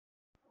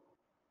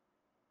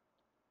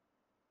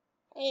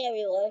Hey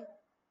everyone.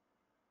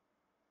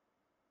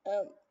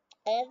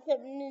 I have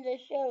something to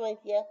share with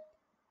you.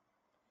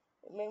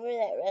 Remember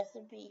that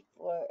recipe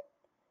for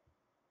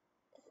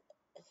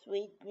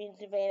sweet green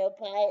tomato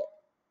pie?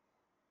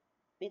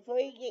 Before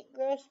you get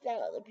grossed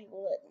out, the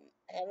people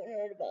that haven't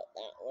heard about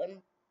that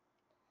one,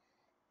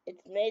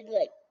 it's made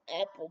like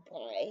apple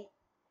pie,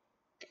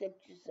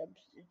 except you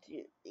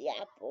substitute the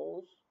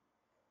apples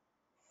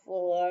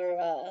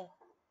for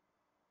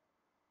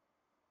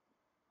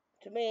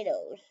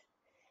tomatoes.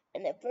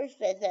 And at first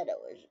I thought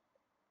it was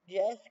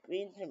just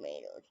green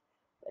tomatoes,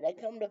 but I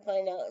come to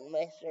find out in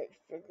my search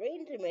for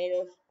green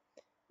tomatoes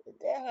that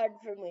they're hard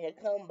for me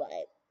to come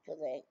by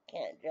because I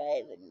can't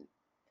drive and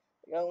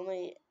they're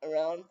only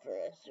around for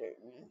a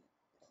certain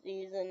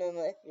season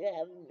unless you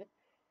have them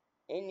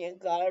in your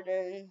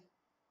garden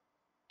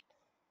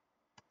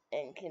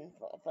and can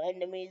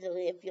find them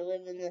easily if you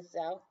live in the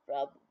south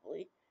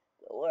probably.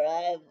 But where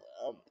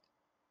I've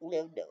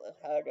lived it was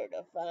harder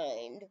to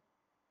find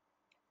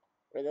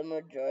for the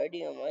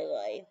majority of my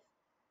life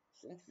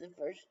since the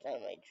first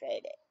time I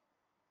tried it.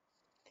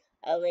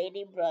 A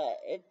lady brought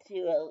it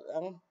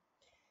to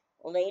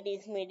a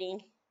ladies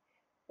meeting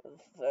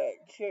for a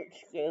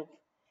church group.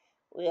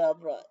 We all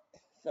brought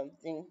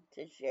something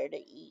to share to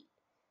eat,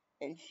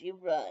 and she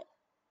brought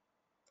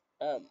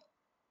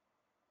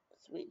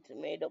sweet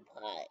tomato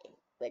pie,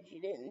 but she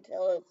didn't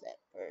tell us at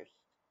first.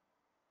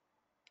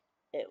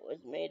 It was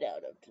made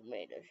out of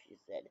tomatoes, she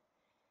said.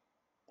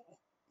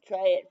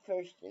 Try it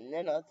first, and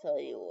then I'll tell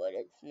you what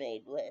it's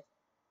made with,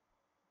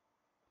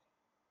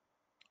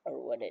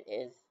 or what it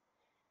is.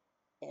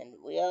 And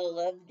we all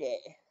loved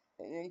it.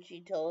 And then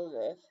she told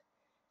us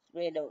it's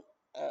made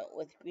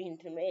with green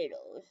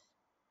tomatoes.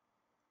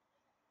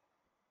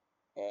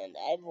 And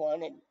I've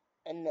wanted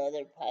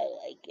another pie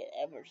like it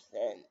ever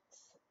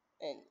since.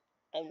 And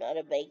I'm not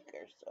a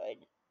baker, so I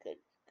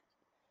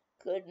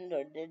couldn't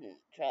or didn't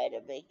try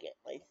to bake it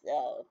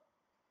myself.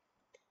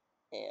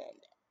 And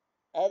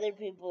other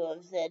people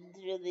have said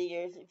through the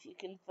years, if you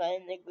can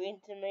find the green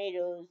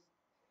tomatoes,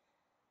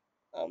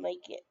 I'll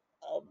make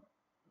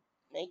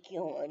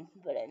you one,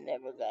 but I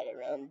never got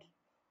around.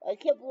 I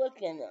kept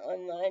looking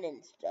online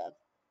and stuff,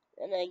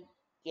 and I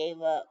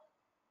gave up,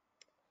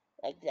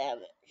 like to have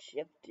it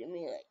shipped to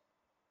me, like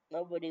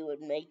nobody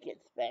would make it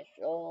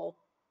special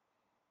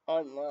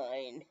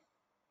online,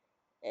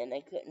 and I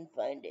couldn't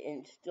find it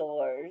in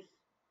stores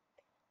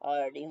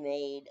already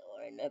made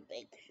or in a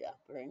bake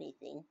shop or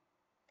anything.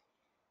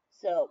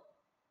 So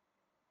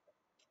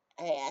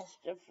I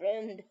asked a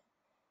friend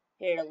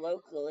here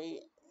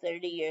locally,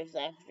 30 years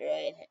after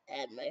I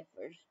had my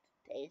first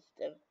taste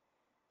of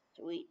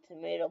sweet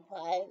tomato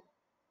pie,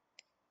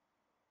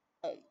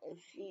 if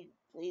she'd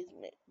please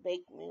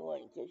bake me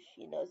one because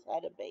she knows how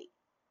to bake.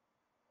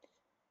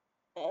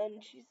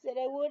 And she said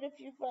I would if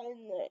you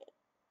find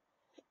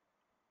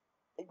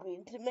the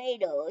green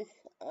tomatoes.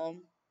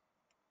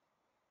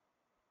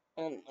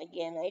 And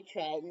again, I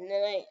tried, and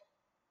then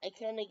I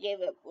kind of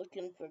gave up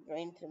looking for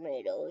green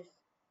tomatoes.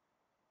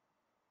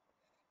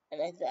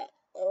 And I thought,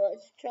 well,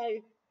 let's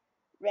try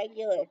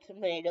regular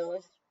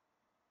tomatoes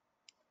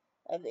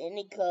of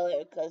any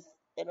color because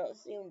they don't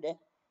seem to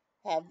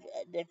have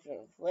a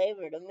different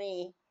flavor to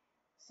me.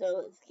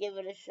 So let's give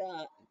it a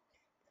shot.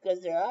 Because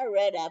there are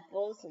red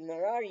apples and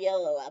there are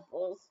yellow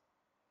apples.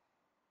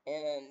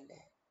 And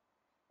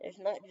there's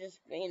not just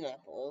green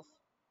apples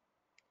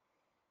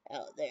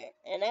out there.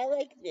 And I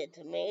like the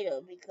tomato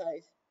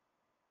because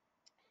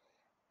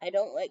I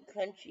don't like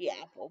crunchy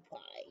apple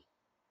pie.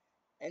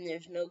 And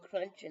there's no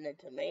crunch in a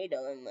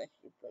tomato unless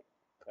you put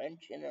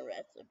crunch in a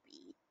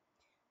recipe.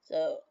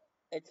 So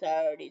it's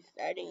already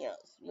starting out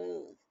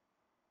smooth.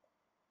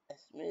 A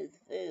smooth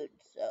food,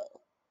 so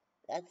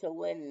that's a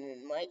win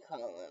in my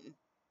column.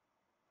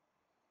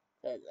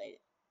 Because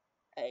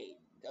I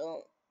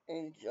don't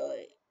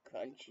enjoy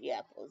crunchy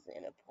apples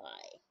in a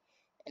pie.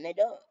 And I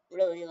don't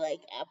really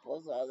like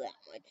apples all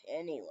that much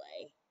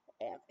anyway.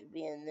 I have to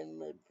be in the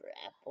mood for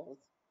apples.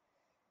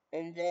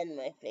 And then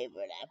my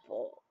favorite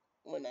apple,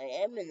 when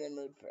I am in the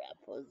mood for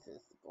apples,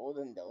 is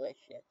Golden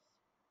Delicious.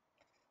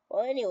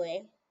 Well,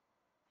 anyway,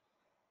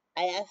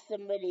 I asked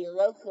somebody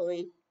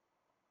locally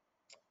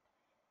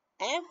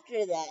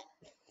after that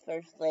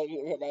first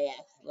lady that I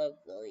asked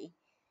locally,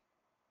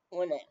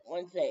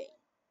 once I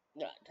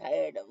got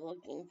tired of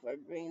looking for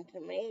green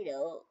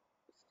tomatoes,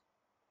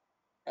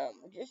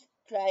 just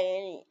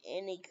try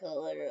any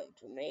color of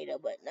tomato,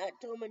 but not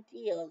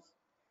tomatillos.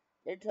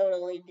 They're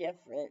totally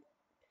different.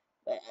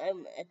 But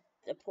I'm at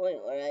the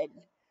point where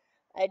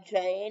I'd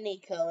try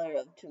any color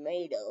of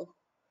tomato.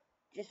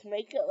 Just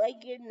make it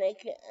like you'd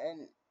make it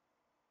an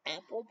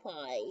apple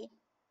pie,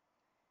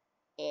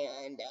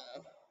 and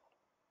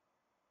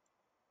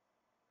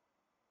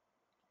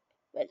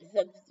but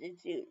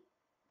substitute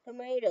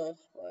tomatoes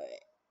for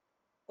it,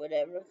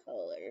 whatever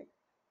color,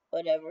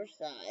 whatever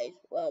size.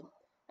 Well,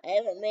 I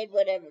haven't made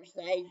whatever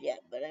size yet,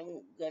 but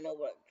I'm gonna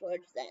work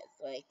towards that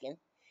so I can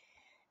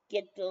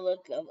get the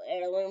look of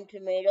heirloom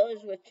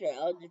tomatoes, which are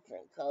all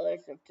different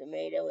colors of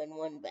tomato in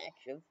one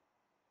batch of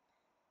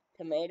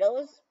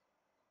tomatoes.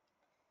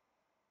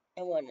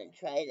 I want to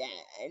try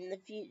that in the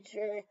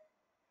future.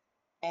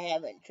 I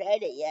haven't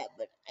tried it yet,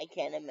 but I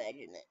can't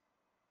imagine it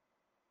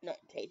not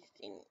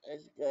tasting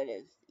as good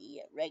as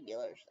the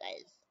regular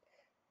size,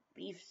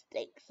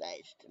 beefsteak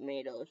sized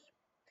tomatoes.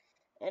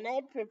 And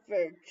I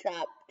prefer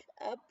chopped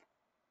up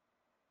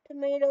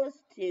tomatoes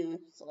to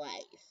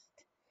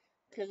sliced,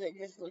 because it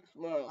just looks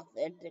more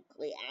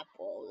authentically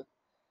apple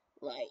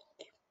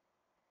like.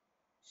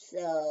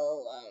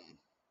 So,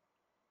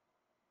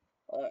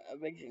 or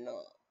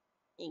original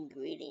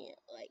ingredient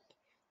like,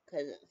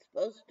 because it's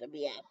supposed to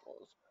be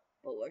apples,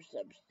 but we're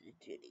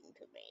substituting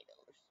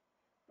tomatoes.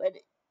 But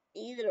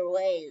either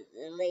way,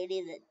 the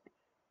lady that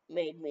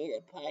made me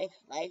the pie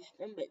sliced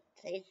them, but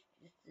tastes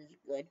just as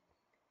good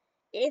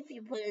if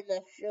you put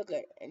enough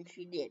sugar, and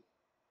she did.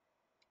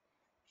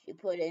 She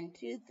put in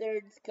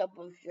 2/3 cup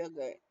of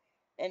sugar,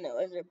 and it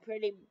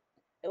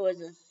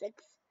was a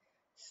 6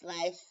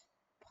 slice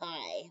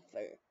pie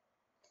for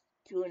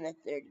 2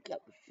 1/3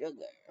 cup of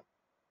sugar.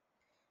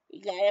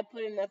 You gotta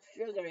put enough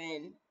sugar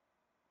in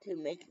to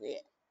make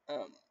the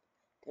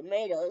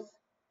tomatoes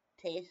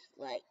taste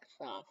like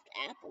soft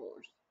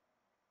apples.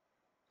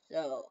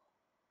 So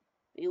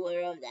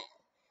beware of that.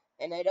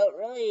 And I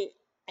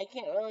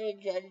can't really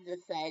judge the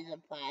size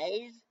of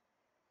pies.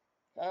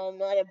 I'm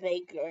not a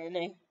baker,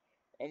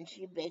 and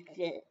she baked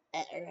it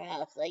at her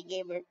house. I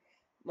gave her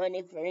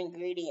money for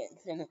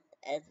ingredients and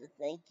as a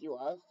thank you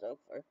also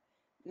for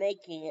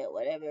making it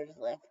whatever's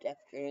left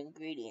after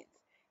ingredients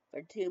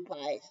for 2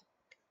 pies.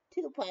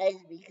 2 pies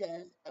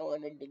because I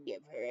wanted to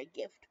give her a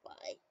gift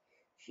pie.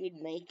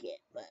 She'd make it,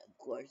 but of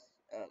course,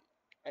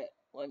 I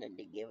wanted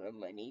to give her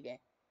money to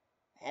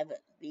have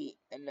it be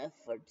enough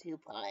for 2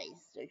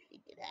 pies so she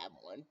could have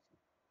one.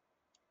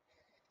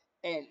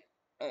 And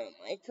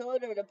I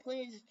told her to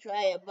please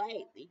try a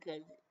bite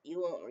because you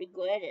won't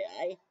regret it.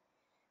 I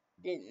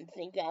didn't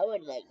think I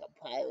would like a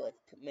pie with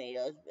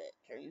tomatoes, but it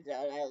turns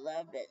out I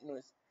loved it and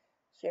was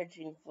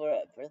searching for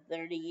it for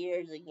 30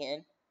 years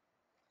again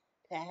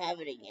to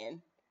have it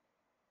again.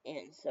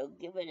 And so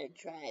give it a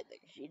try, but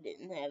she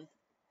didn't have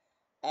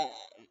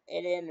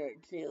it in her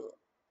to.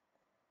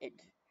 It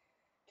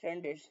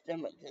turned her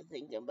stomach to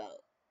think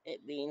about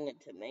it being a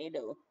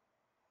tomatoes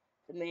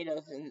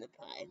in the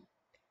pie.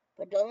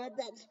 But don't let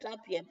that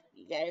stop you.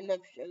 You got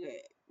enough sugar.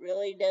 It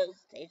really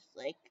does taste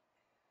like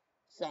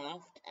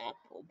soft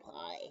apple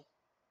pie.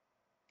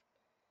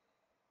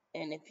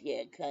 And if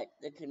you cut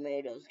the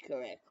tomatoes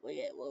correctly,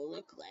 it will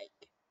look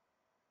like,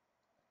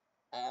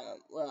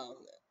 well,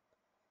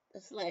 the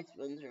sliced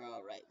ones are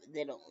alright, but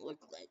they don't look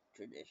like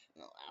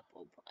traditional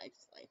apple pie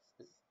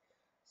slices.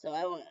 So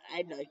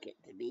I'd like it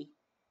to be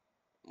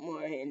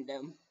more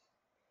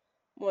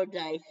more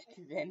diced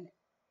than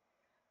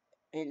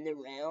in the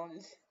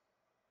rounds,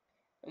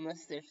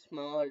 unless they're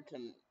smaller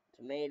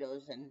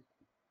tomatoes and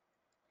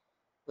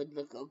would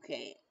look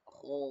okay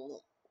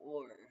whole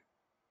or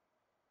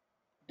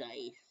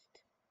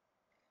diced,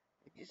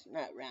 but just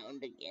not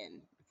round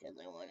again because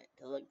I want it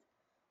to look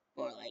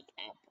more like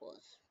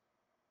apples.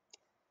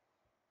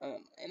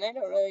 And I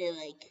don't really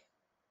like.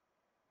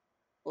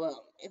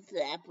 Well, if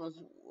the apples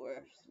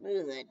were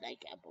smooth, I'd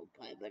like apple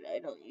pie, but I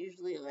don't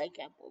usually like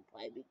apple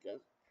pie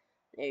because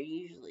they're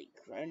usually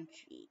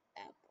crunchy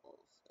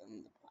apples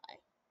in the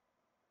pie.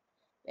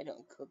 They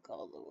don't cook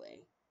all the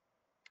way.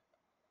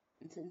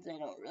 And since I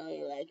don't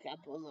really like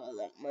apples all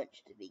that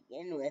much to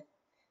begin with,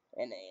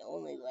 and I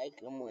only like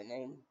them when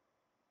I'm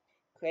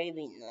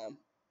craving them,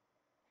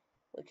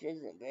 which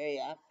isn't very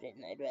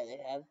often, I'd rather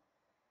have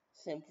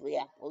simply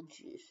apple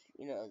juice.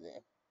 You know,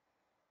 the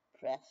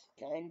pressed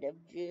kind of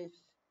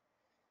juice,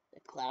 the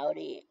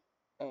cloudy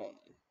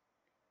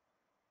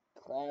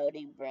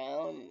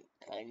brown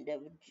kind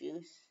of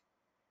juice.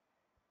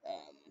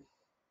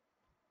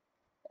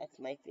 That's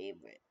my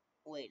favorite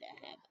way to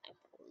have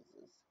apples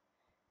is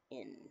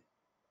in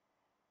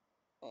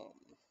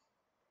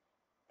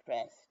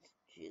pressed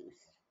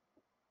juice.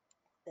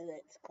 And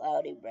it's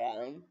cloudy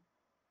brown,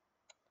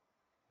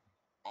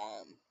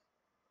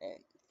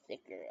 and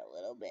thicker a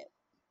little bit.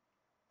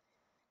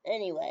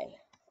 Anyway,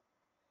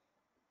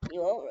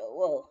 you won't.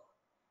 Well,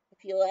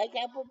 if you like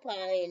apple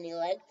pie and you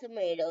like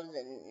tomatoes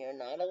and you're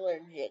not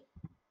allergic,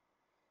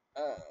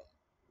 um,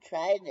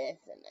 try this,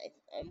 and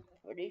I'm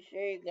pretty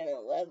sure you're gonna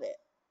love it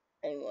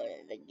and want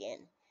it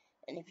again.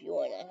 And if you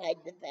want to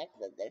hide the fact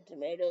that they're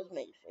tomatoes,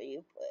 make sure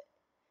you put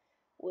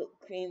whipped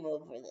cream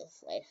over the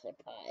slice of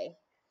pie,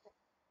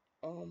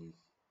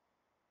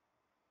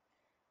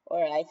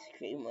 or ice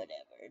cream,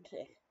 whatever,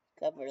 to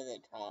cover the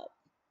top.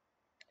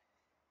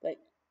 But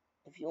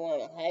if you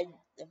want to hide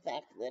the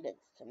fact that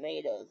it's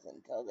tomatoes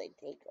until they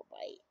take a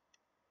bite,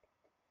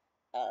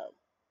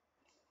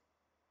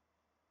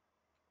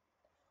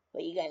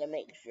 but you gotta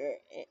make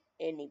sure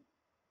any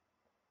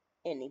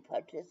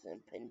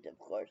participant, of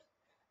course,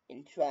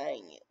 in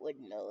trying it would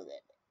know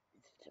that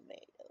it's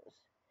tomatoes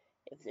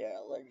if they're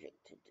allergic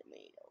to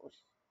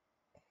tomatoes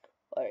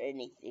or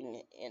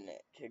anything in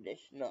a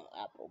traditional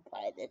apple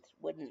pie that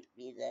wouldn't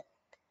be the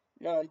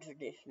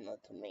non-traditional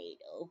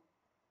tomato,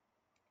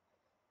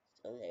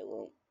 so they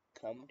won't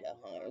come to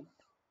harm.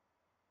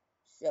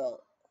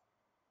 So,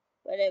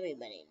 but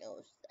everybody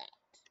knows that.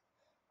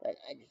 But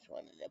I just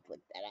wanted to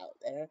put that out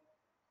there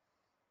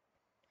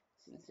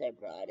since I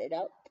brought it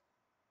up.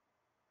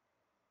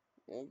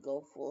 And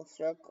go full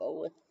circle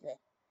with the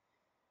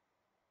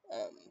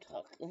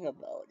talking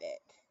about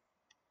it.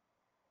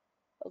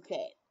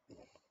 Okay.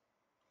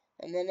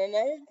 And then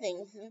another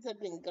thing, since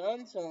I've been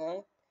gone so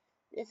long,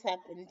 this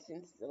happened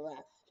since the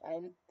last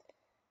time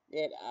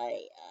that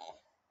I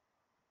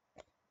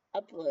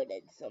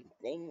uploaded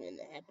something, and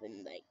it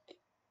happened like,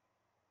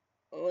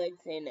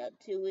 I'd say now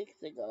 2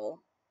 weeks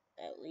ago,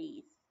 at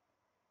least.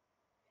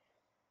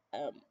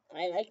 I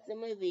like the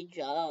movie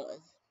Jaws,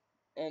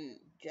 and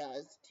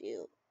Jaws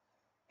 2.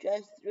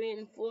 Jaws 3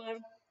 and 4,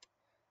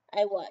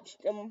 I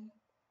watched them,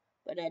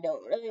 but I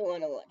don't really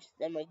want to watch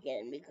them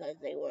again because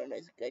they weren't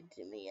as good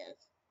to me as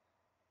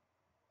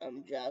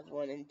Jaws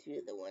 1 and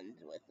 2, the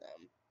ones with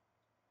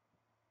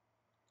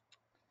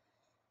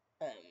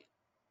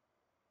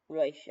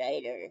Roy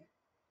Scheider,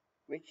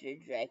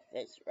 Richard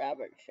Dreyfuss,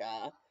 Robert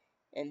Shaw,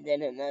 and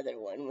then another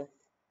one with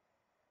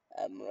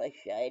Roy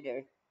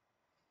Scheider.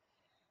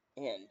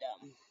 And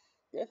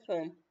this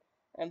one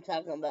I'm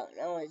talking about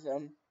now is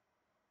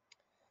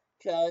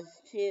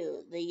Jaws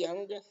 2, the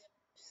youngest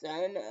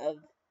son of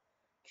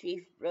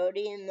Chief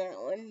Brody in that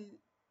one.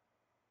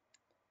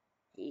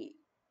 He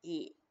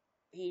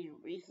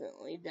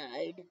recently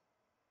died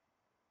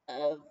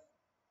of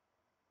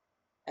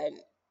a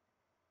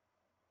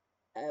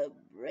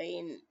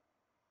brain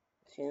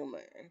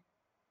tumor,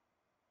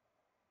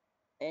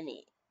 and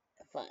he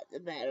fought the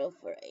battle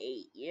for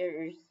 8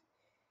 years,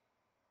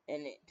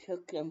 and it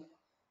took him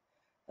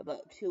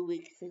about 2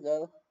 weeks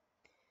ago.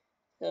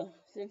 So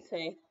since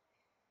I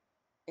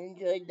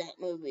enjoyed that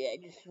movie, I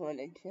just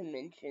wanted to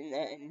mention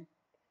that, and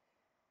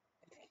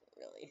it's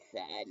really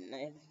sad, and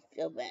I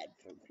feel bad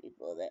for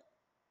people that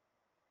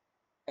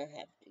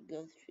have to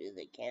go through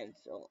the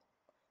cancer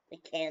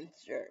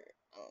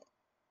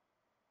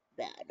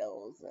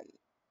battles, and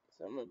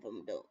some of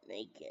them don't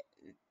make it,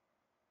 and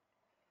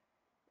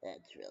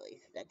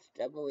that's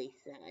doubly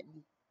sad.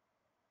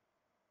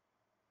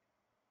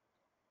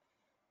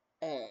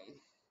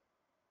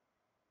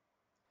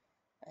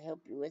 I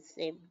hope he was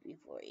saved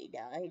before he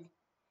died,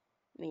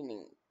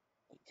 meaning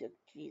he took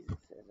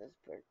Jesus as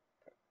his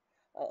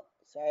oh,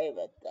 sorry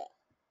about the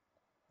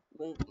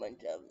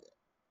movement of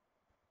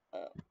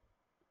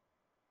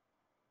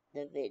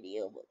the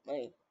video, but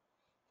my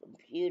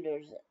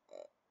computer's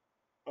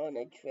on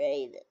a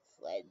tray that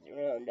slides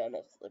around on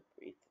a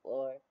slippery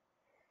floor.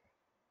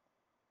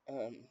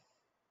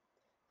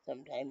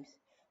 Sometimes.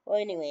 Well,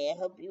 anyway, I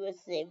hope he was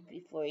saved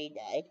before he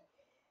died.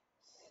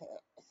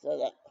 So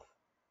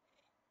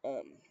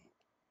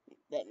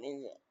that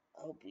means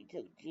I hope he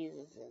took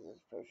Jesus as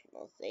his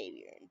personal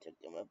savior and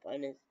took him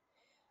upon his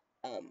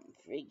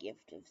free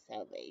gift of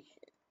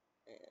salvation,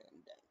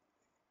 and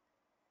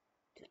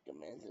took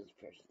him as his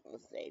personal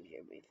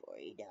savior before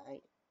he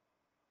died.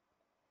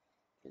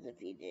 Because if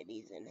he did,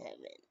 he's in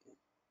heaven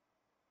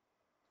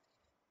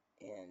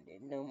and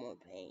in no more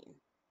pain.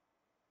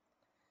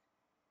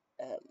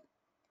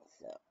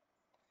 So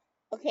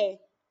okay,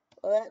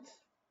 well, that's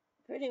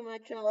pretty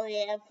much all I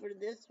have for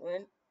this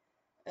one.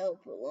 I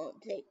hope it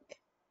won't take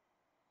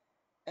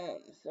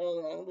so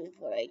long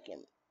before I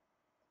can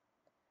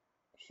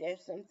share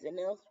something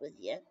else with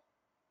you.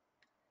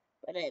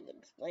 But I've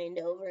explained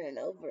over and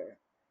over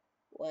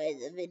why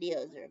the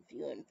videos are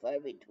few and far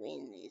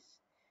between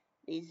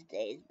these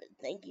days. But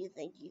thank you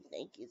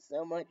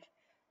so much.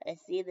 I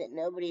see that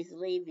nobody's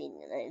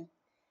leaving, and I'm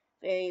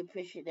very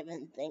appreciative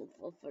and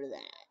thankful for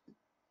that.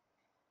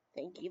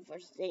 Thank you for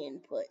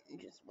staying put and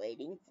just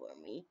waiting for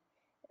me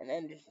and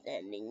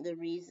understanding the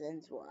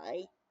reasons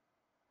why.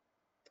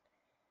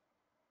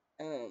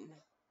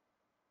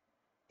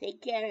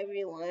 Take care,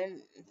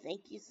 everyone.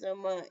 Thank you so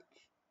much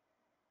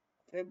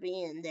for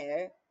being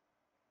there,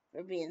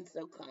 for being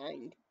so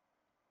kind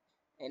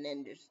and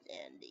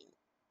understanding.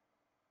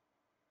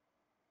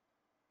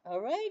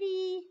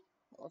 Alrighty,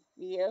 I'll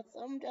see you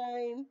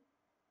sometime.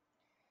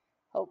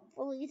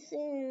 Hopefully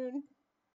soon.